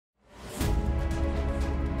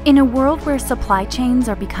In a world where supply chains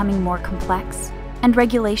are becoming more complex and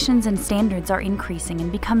regulations and standards are increasing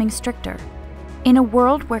and becoming stricter, in a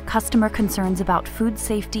world where customer concerns about food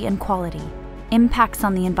safety and quality, impacts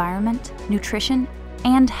on the environment, nutrition,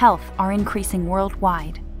 and health are increasing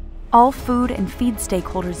worldwide, all food and feed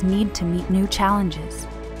stakeholders need to meet new challenges.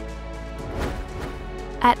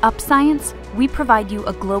 At Upscience, we provide you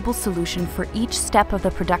a global solution for each step of the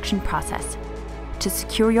production process to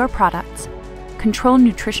secure your products, control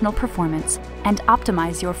nutritional performance, and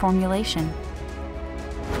optimize your formulation.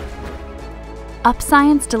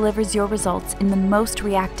 Upscience delivers your results in the most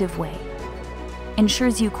reactive way,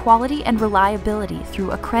 ensures you quality and reliability through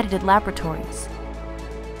accredited laboratories,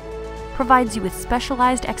 provides you with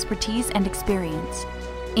specialized expertise and experience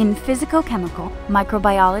in physicochemical,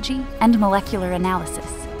 microbiology, and molecular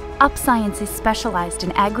analysis. Upscience is specialized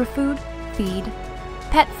in agri-food, feed,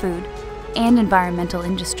 pet food, and environmental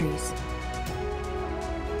industries.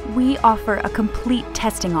 We offer a complete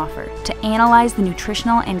testing offer to analyze the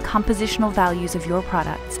nutritional and compositional values of your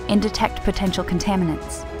products and detect potential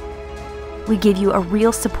contaminants. We give you a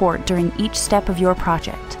real support during each step of your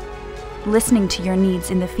project, listening to your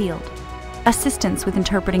needs in the field, assistance with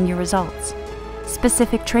interpreting your results,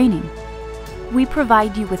 specific training. We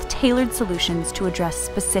provide you with tailored solutions to address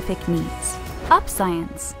specific needs.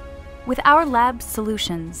 Upscience. With our lab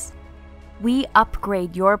solutions, we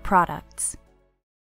upgrade your products.